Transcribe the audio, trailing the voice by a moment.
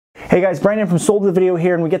Hey guys, Brandon from Sold the Video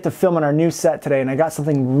here, and we get to film on our new set today, and I got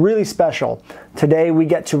something really special. Today we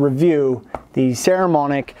get to review the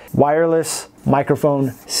Saramonic wireless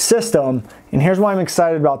microphone system, and here's why I'm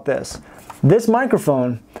excited about this. This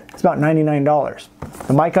microphone is about $99.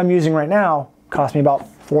 The mic I'm using right now cost me about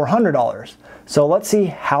 $400. So let's see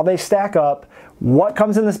how they stack up, what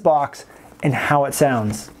comes in this box, and how it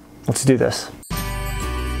sounds. Let's do this.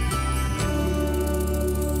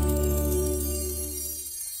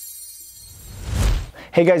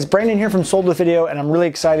 Hey guys, Brandon here from Sold the Video, and I'm really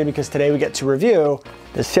excited because today we get to review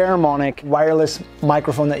the Saramonic wireless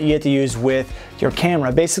microphone that you get to use with your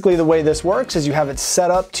camera. Basically the way this works is you have it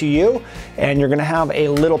set up to you, and you're gonna have a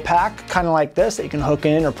little pack kind of like this that you can hook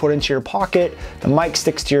in or put into your pocket. The mic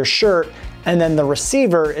sticks to your shirt, and then the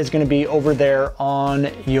receiver is gonna be over there on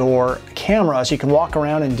your camera, so you can walk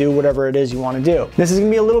around and do whatever it is you wanna do. This is gonna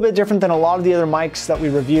be a little bit different than a lot of the other mics that we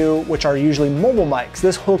review, which are usually mobile mics.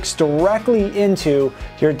 This hooks directly into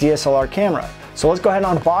your DSLR camera. So let's go ahead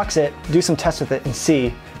and unbox it, do some tests with it, and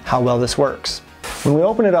see how well this works. When we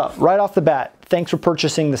open it up, right off the bat, thanks for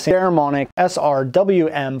purchasing the Saramonic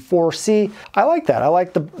SRWM4C. I like that. I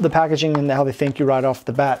like the packaging and how they thank you right off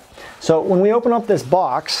the bat. So when we open up this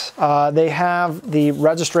box, they have the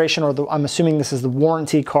registration, or I'm assuming this is the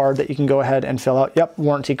warranty card that you can go ahead and fill out. Yep,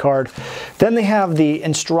 warranty card. Then they have the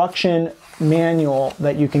instruction manual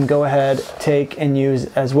that you can go ahead, take and use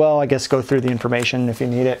as well. I guess go through the information if you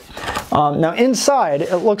need it. Now inside,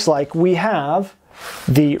 it looks like we have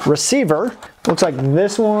the receiver. Looks like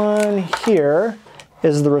this one here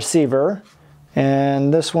is the receiver,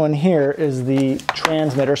 and this one here is the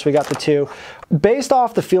transmitter, so we got the two. Based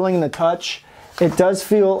off the feeling and the touch, it does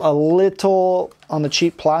feel a little on the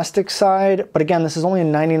cheap plastic side, but again, this is only a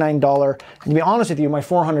 $99, and to be honest with you, my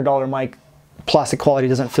 $400 mic plastic quality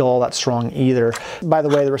doesn't feel all that strong either. By the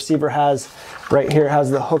way, the receiver has, right here,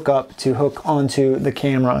 has the hookup to hook onto the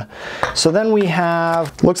camera. So then we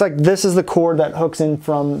have, looks like this is the cord that hooks in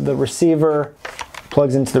from the receiver,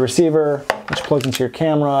 plugs into the receiver, which plugs into your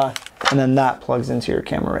camera, and then that plugs into your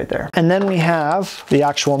camera right there. And then we have the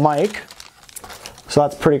actual mic. So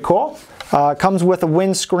that's pretty cool. Comes with a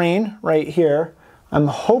windscreen right here. I'm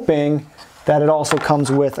hoping that it also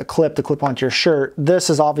comes with a clip to clip onto your shirt.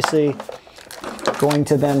 This is obviously going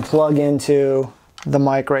to then plug into the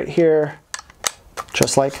mic right here,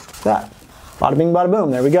 just like that. Bada bing, bada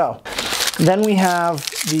boom, there we go. Then we have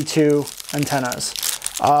the two antennas.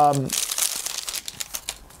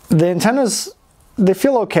 The antennas, they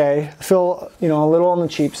feel okay. They feel, you know, a little on the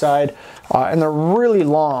cheap side, and they're really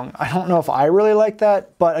long. I don't know if I really like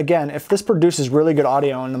that, but again, if this produces really good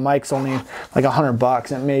audio and the mic's only like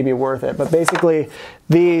 $100, it may be worth it. But basically,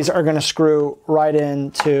 these are gonna screw right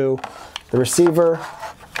into the receiver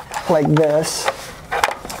like this,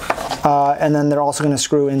 and then they're also going to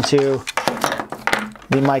screw into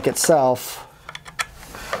the mic itself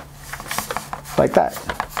like that.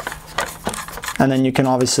 And then you can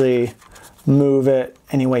obviously move it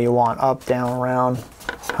any way you want, up, down, around,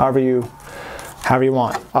 however you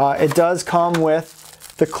want. It does come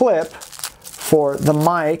with the clip for the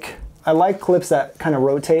mic. I like clips that kind of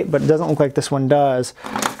rotate, but it doesn't look like this one does.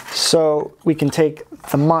 So we can take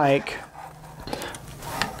the mic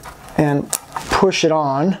and push it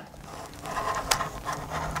on,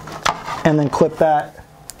 and then clip that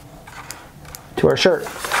to our shirt.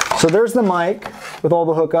 So there's the mic with all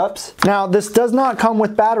the hookups. Now this does not come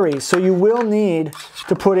with batteries, so you will need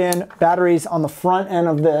to put in batteries on the front end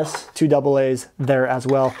of this, two AA's there as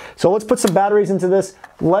well. So let's put some batteries into this,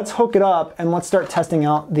 let's hook it up, and let's start testing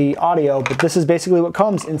out the audio. But this is basically what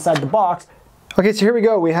comes inside the box. Okay, so here we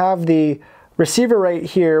go. We have the receiver right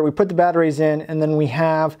here, we put the batteries in, and then we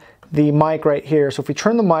have the mic right here. So if we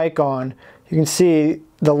turn the mic on, you can see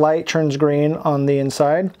the light turns green on the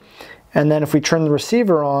inside. And then if we turn the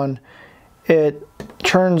receiver on, it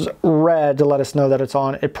turns red to let us know that it's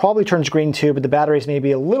on. It probably turns green too, but the batteries may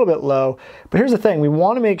be a little bit low. But here's the thing, we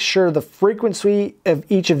want to make sure the frequency of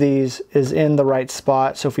each of these is in the right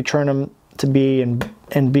spot. So if we turn them to B and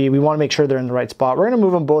B, we want to make sure they're in the right spot. We're going to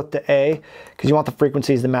move them both to A because you want the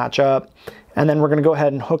frequencies to match up. And then we're going to go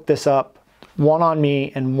ahead and hook this up, one on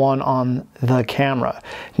me and one on the camera.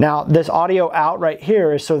 Now this audio out right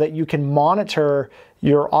here is so that you can monitor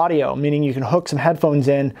your audio, meaning you can hook some headphones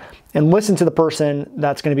in and listen to the person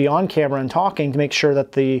that's going to be on camera and talking to make sure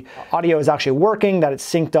that the audio is actually working, that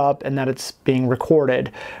it's synced up, and that it's being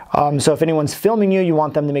recorded. So if anyone's filming you, you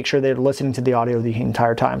want them to make sure they're listening to the audio the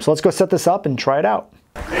entire time. So let's go set this up and try it out.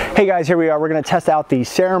 Hey guys, here we are. We're going to test out the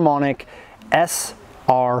Saramonic SRWM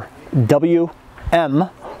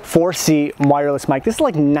 4C wireless mic. This is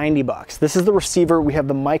like 90 bucks. This is the receiver. We have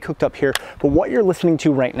the mic hooked up here, but what you're listening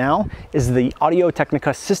to right now is the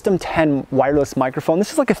Audio-Technica System 10 wireless microphone.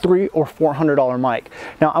 This is like a $300 or $400 mic.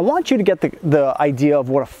 Now, I want you to get the idea of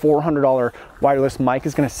what a $400 wireless mic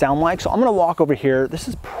is gonna sound like. So I'm gonna walk over here. This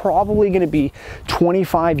is probably gonna be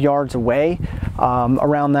 25 yards away,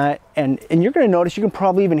 around that. And you're gonna notice, you can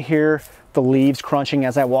probably even hear the leaves crunching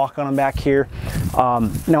as I walk on them back here.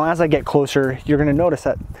 Now, as I get closer, you're gonna notice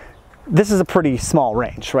that this is a pretty small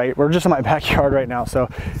range, right? We're just in my backyard right now, so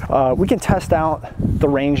we can test out the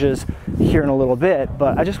ranges here in a little bit,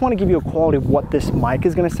 but I just wanna give you a quality of what this mic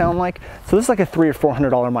is gonna sound like. So this is like a $300 or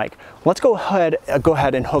 $400 mic. Let's go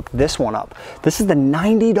ahead and hook this one up. This is the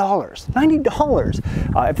 $90, $90.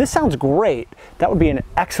 If this sounds great, that would be an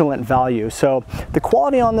excellent value. So the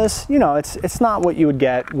quality on this, you know, it's not what you would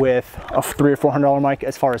get with a $300 or $400 mic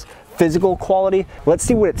as far as physical quality. Let's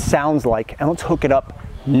see what it sounds like, and let's hook it up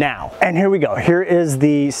now. And here we go. Here is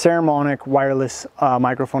the Saramonic wireless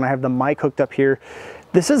microphone. I have the mic hooked up here.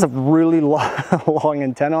 This is a really long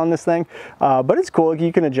antenna on this thing, but it's cool.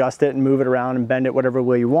 You can adjust it and move it around and bend it whatever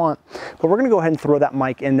way you want. But we're gonna go ahead and throw that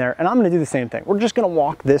mic in there, and I'm gonna do the same thing. We're just gonna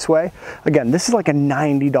walk this way. Again, this is like a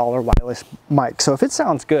 $90 wireless mic. So if it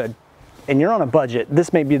sounds good and you're on a budget,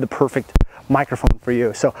 this may be the perfect microphone for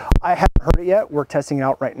you. So I haven't heard it yet. We're testing it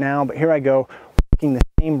out right now, but here I go, walking the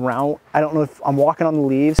same route. I don't know if I'm walking on the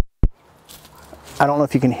leaves. I don't know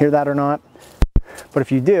if you can hear that or not, but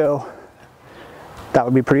if you do, that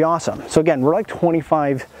would be pretty awesome. So again, we're like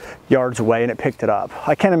 25 yards away and it picked it up.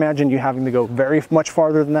 I can't imagine you having to go very much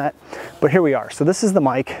farther than that, but here we are. So this is the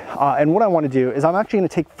mic, and what I want to do is I'm actually going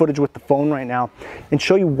to take footage with the phone right now and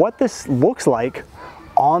show you what this looks like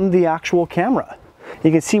on the actual camera.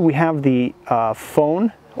 You can see we have the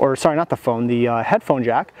phone, or sorry, not the phone, the headphone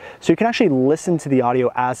jack. So you can actually listen to the audio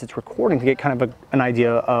as it's recording to get kind of an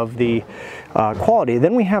idea of the quality.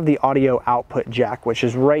 Then we have the audio output jack, which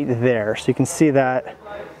is right there. So you can see that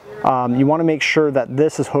you want to make sure that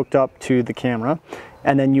this is hooked up to the camera.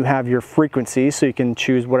 And then you have your frequency, so you can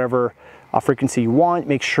choose whatever frequency you want.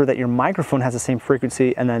 Make sure that your microphone has the same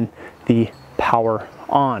frequency, and then the power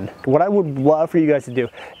on. What I would love for you guys to do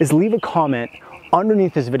is leave a comment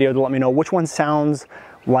underneath this video to let me know which one sounds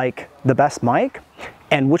like the best mic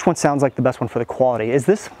and which one sounds like the best one for the quality. Is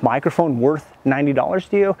this microphone worth $90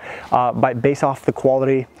 to you based off the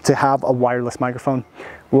quality to have a wireless microphone?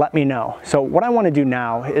 Let me know. So what I want to do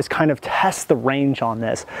now is kind of test the range on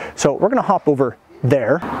this. So we're going to hop over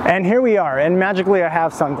there, and here we are, and magically I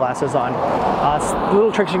have sunglasses on.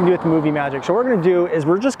 Little tricks you can do with movie magic. So what we're going to do is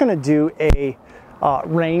we're just going to do a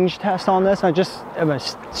range test on this. I'm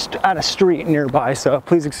at a street nearby, so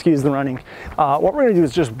please excuse the running. What we're gonna do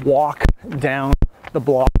is just walk down the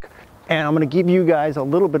block, and I'm gonna give you guys a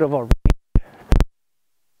little bit of a range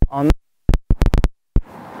on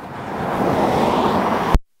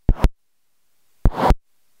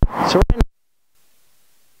so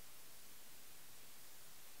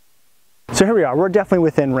here we are. We're definitely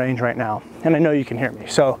within range right now, and I know you can hear me.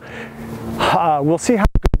 So we'll see how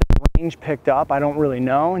range picked up. I don't really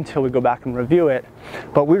know until we go back and review it,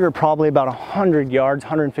 but we were probably about 100 yards,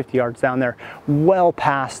 150 yards down there, well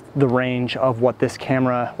past the range of what this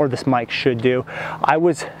camera or this mic should do. I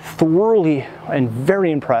was thoroughly and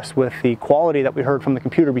very impressed with the quality that we heard from the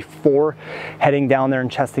computer before heading down there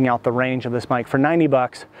and testing out the range of this mic. For 90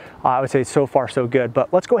 bucks, I would say so far so good.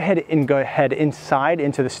 But let's go ahead inside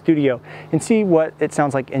into the studio and see what it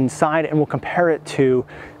sounds like inside, and we'll compare it to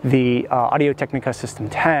the Audio-Technica System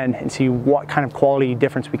 10 and see what kind of quality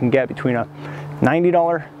difference we can get between a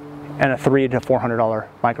 $90 and a $300 to $400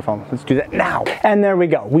 microphone. Let's do that now. And there we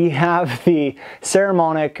go. We have the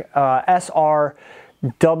Saramonic SR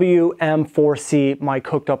WM4C mic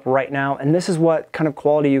hooked up right now, and this is what kind of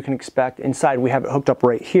quality you can expect inside. We have it hooked up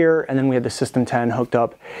right here, and then we have the System 10 hooked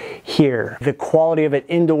up here. The quality of it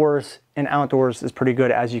indoors and outdoors is pretty good,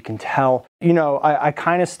 as you can tell. You know, I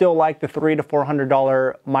kind of still like the $300 to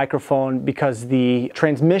 $400 microphone because the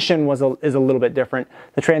transmission is a little bit different.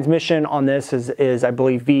 The transmission on this is I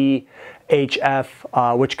believe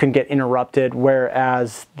VHF, which can get interrupted,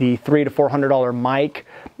 whereas the $300 to $400 mic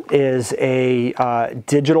is a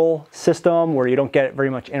digital system where you don't get very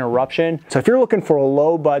much interruption. So if you're looking for a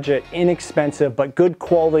low budget, inexpensive, but good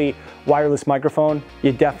quality wireless microphone,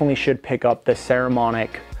 you definitely should pick up the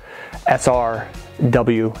Saramonic SR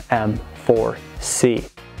WM4C.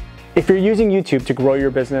 If you're using YouTube to grow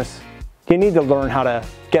your business, you need to learn how to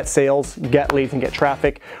get sales, get leads, and get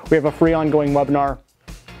traffic. We have a free ongoing webinar.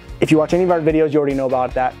 If you watch any of our videos, you already know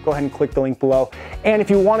about that. Go ahead and click the link below. And if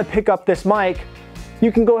you want to pick up this mic,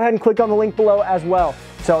 you can go ahead and click on the link below as well.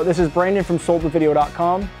 So this is Brandon from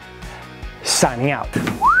soldwithvideo.com. signing out.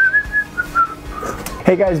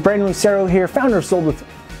 Hey guys, Brandon Lucero here, founder of Sold With.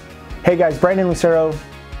 Hey guys, Brandon Lucero.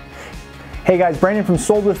 Hey guys, Brandon from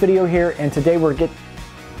Sold With Video here, and today we're